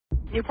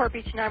Newport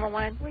Beach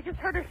 911. We just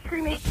heard her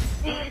screaming.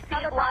 Do you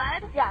see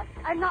blood? Yes.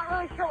 I'm not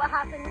really sure what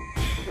happened.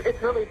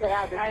 It's really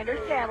bad. I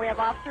understand. We have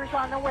officers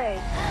on the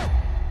way.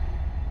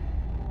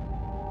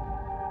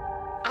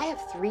 I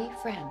have 3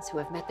 friends who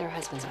have met their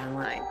husbands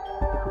online.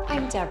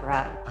 I'm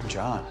Deborah. I'm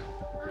John.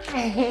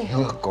 Hi. You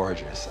look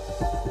gorgeous.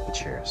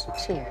 Cheers.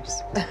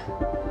 Cheers.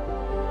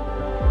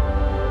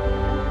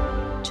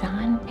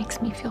 John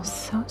makes me feel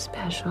so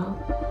special.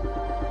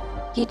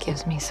 He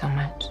gives me so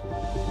much.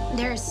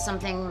 There's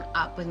something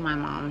up with my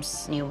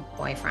mom's new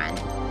boyfriend.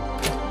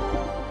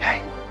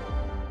 Hey,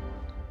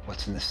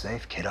 what's in the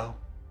safe, kiddo?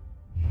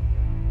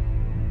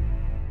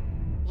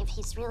 If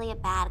he's really a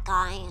bad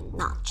guy and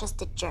not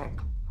just a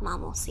jerk,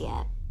 Mom will see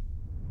it.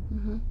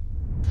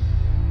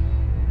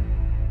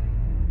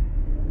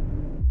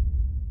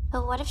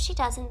 But what if she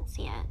doesn't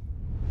see it?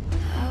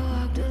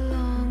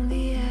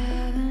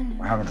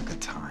 We're having a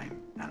good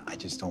time, and I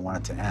just don't want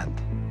it to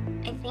end.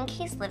 I think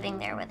he's living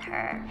there with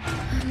her.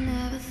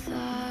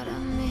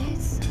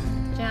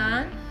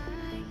 John?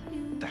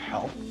 The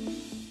hell?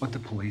 What the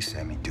police say?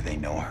 I mean, do they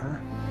know her?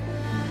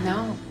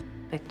 No,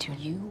 but do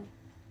you?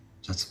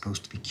 Is that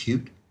supposed to be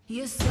cute?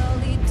 You're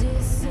slowly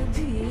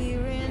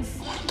disappearing.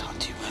 I want to talk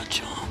to you about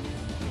John.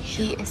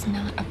 He is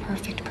not a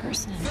perfect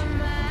person,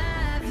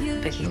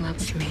 but he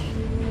loves me.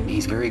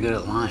 He's very good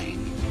at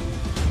lying.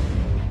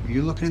 Were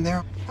you looking in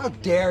there? How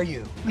dare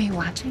you? Were you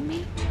watching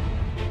me?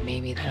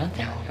 Maybe I don't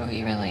know who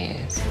he really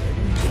is.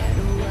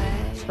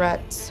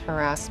 Threats,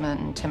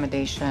 harassment,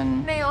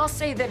 intimidation. They all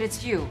say that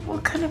it's you.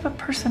 What kind of a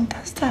person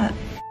does that?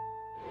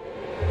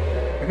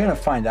 You're gonna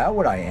find out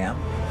what I am.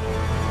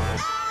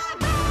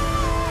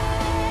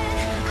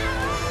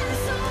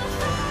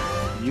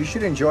 You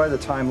should enjoy the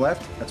time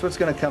left. That's what it's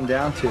gonna come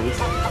down to.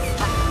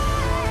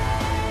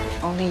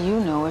 Only you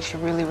know if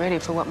you're really ready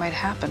for what might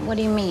happen. What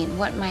do you mean?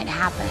 What might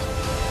happen?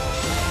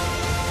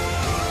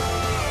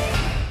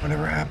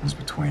 Whatever happens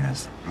between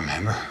us,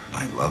 remember,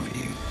 I love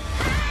you.